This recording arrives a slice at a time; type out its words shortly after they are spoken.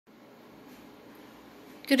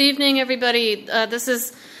Good evening, everybody. This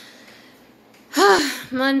is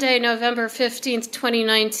Monday, November 15th,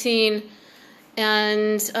 2019,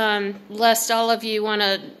 and lest all of you want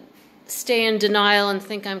to stay in denial and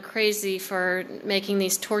think I'm crazy for making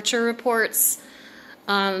these torture reports,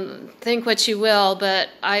 think what you will, but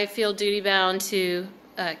I feel duty-bound to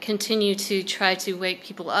continue to try to wake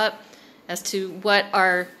people up as to what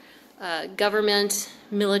our government,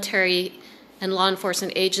 military, and law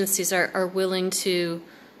enforcement agencies are willing to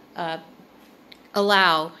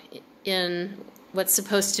allow in what's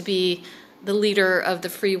supposed to be the leader of the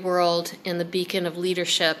free world and the beacon of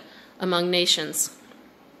leadership among nations.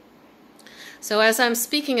 So as I'm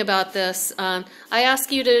speaking about this, I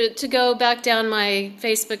ask you to go back down my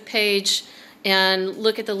Facebook page and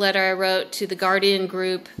look at the letter I wrote to the Guardian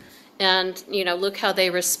group and, look how they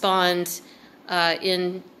respond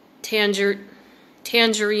in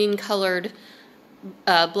tangerine-colored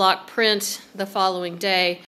block print the following day.